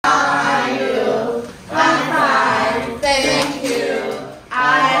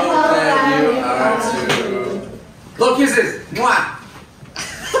kisses. Mwah.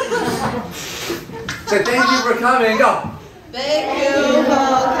 Say thank you for coming. Go. Thank you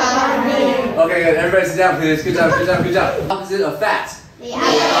for coming. Okay, good. Everybody sit down, please. Good job, good job, good job. Opposite of fat. The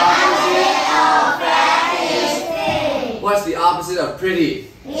opposite of fat is thin. What's the opposite of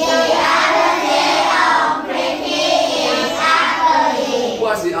pretty? The opposite of pretty is ugly.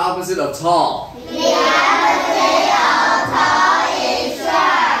 What's the opposite of tall? The opposite of tall is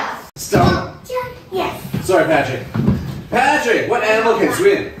short. Stone. Yes. Sorry, Patrick. Patrick, what animal can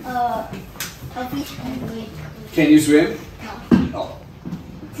swim? A fish can swim. Can you swim? No. Oh.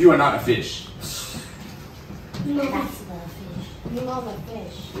 You are not a fish. No, that's the fish. You know the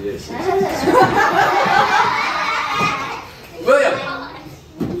fish. Yes. William.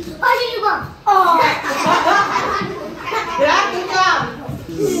 Yeah, good job.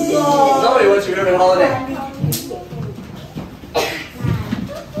 Somebody, what's your favorite holiday?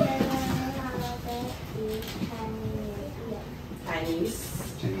 Chinese.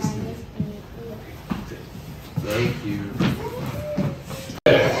 Thank you.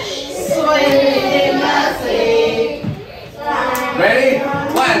 Swimming in the sea. Ready?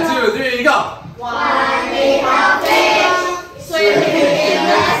 1, 2, 3, go! One little fish swimming in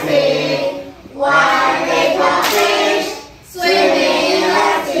the sea. One little fish swimming in the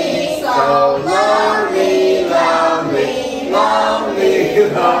sea. So lonely, lonely, Lonely,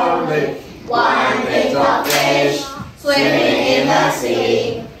 lonely. One little fish swimming in the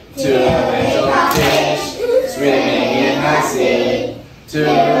sea. Two little fish swimming in the sea. Two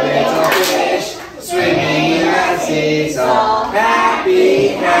little fish swimming in the sea. So happy,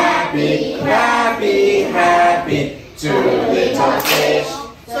 happy, happy, happy. Two little fish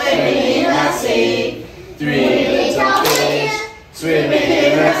swimming in the sea. Three little fish swimming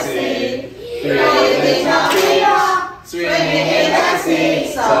in the sea. Three little fish swimming in the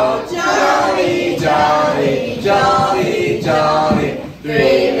sea. So jolly, jolly, jolly, jolly.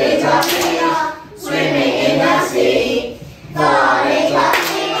 Three little fish swimming in the sea. Four little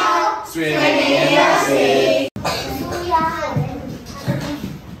fish swimming in the sea.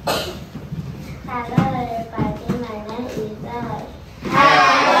 Hello everybody, my name is Zoe.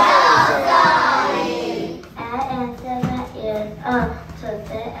 I am 7 years old.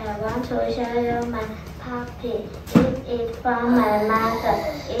 Today I want to show you my puppy. It is from my mother.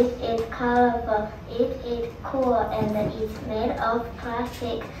 It is colorful. It is cool and it's made of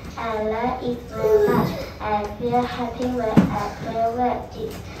plastic. I like it very much. I feel happy when I play with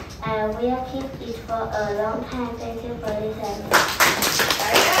it. I will keep it for a long time. Thank you for listening.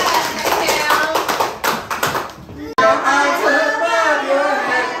 Your arms above your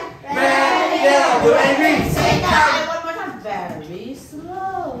head, red, yellow, blue, and green. Say that one more time. Very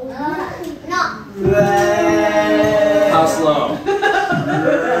slow. No. Red. How slow?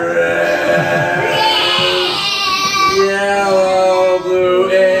 Red, yellow, blue,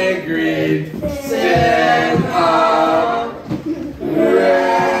 and green. Stand up.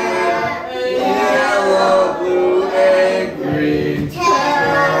 Red, yellow, blue, and green. Turn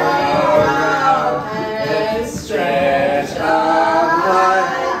around and stretch up high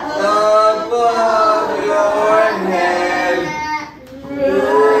above your head.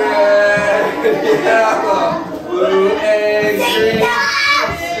 Red, yellow, blue, and green. Sit down.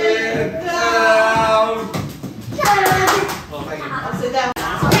 I'll sit down.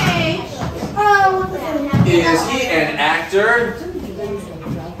 Okay. Is he an actor?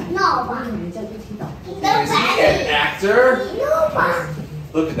 No. Is he an actor? No.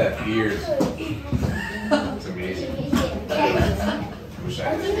 Look at that beard. It's amazing. Wish I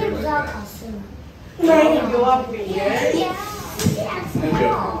had a beard like that. Go up here. Good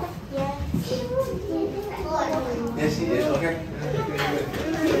job. Yes, he did. Okay.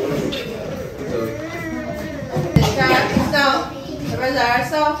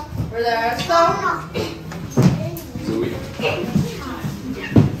 Zoe.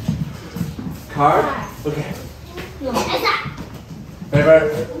 Card? Okay. Paper,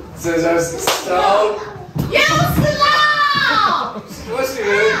 scissors, stone. You slow! What's she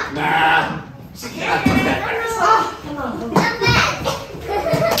doing? Nah. She can't put that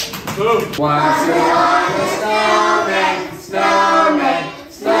Move. 1, 2, 1, the snowman, snowman,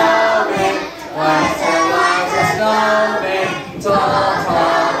 snowman. 1, 2, 1, the snowman, tall,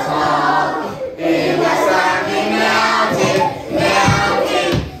 tall, tall. In the sun he melted,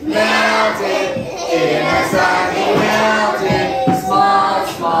 melted, melted. In the sun he melted, small,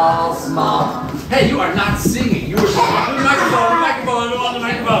 small, small. Hey, you are not singing. You were on the microphone, on the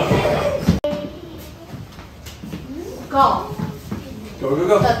microphone. Go. Go, go,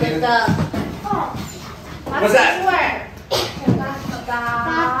 go. What's that?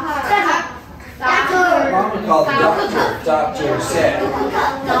 Mama called the doctor. Doctor said.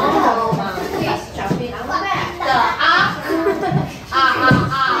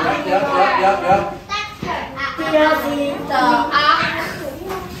 Yep.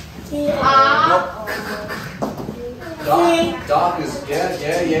 Doc is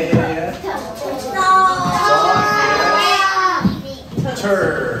yeah. Dog,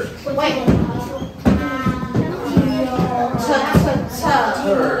 turd. Wait.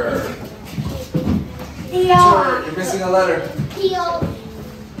 Turd. You're missing a letter.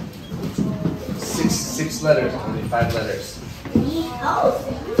 Six letters. Only 5 letters.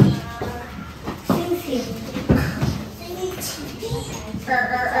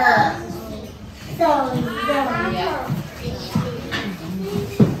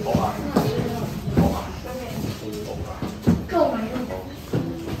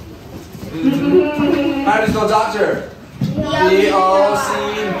 How do you spell doctor? D-O-C-T-O-R.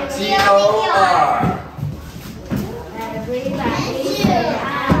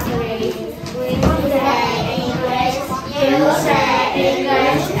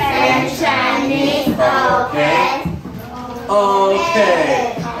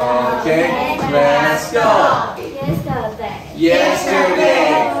 Okay, let's go.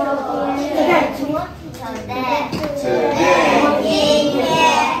 Yesterday. Today.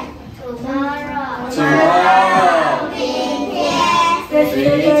 Tomorrow.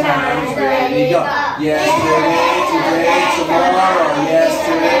 3 times ready, go. Yesterday, today, tomorrow.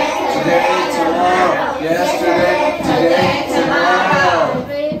 Yesterday, today, tomorrow. Yesterday, today, tomorrow.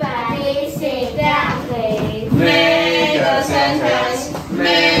 Make a sentence.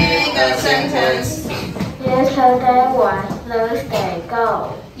 Make a sentence. Yesterday was Thursday. Go.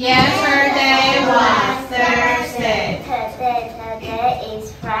 Yesterday was Thursday. Today is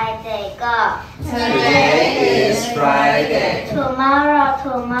Friday. Go. Today is Friday.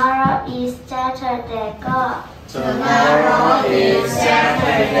 Tomorrow is Saturday. Go. Tomorrow is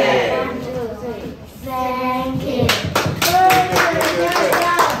Saturday. 1, 2, 3. Thank you.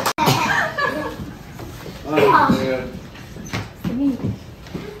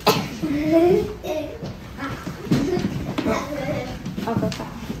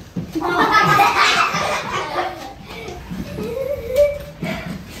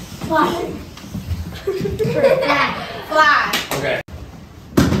 Good. Fly. Okay.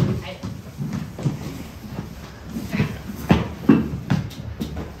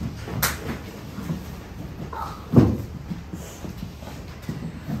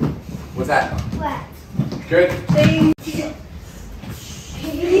 What's that? Good.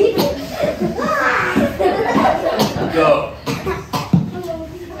 Go.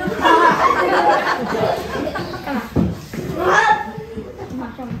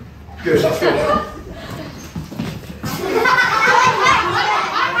 Good. That's good.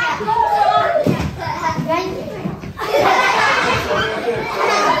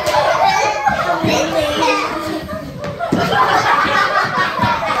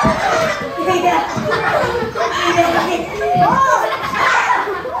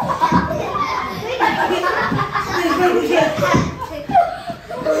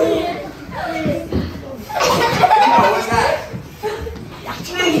 What's that?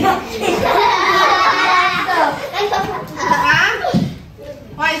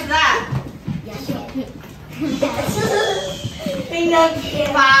 What is that?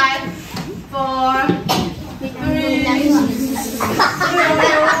 5, 4, 3.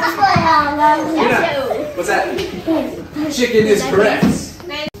 What's that? Chicken is correct.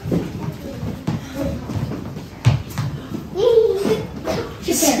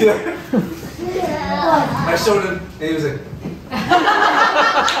 I showed him and he was like,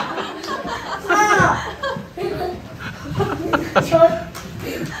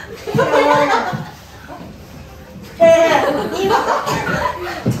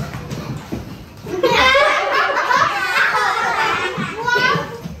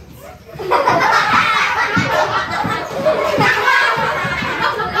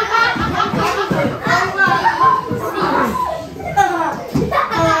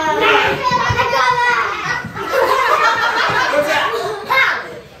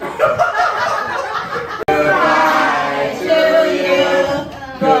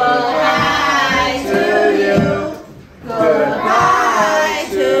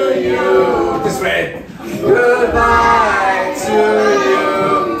 goodbye to you.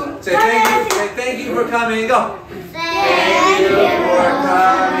 Say thank you for coming. Go. Thank you for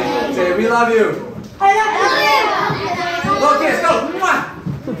coming. Say we love you. I love you. Go kiss. Go. Mwah.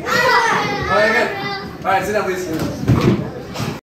 Okay, good. All right, sit down, please.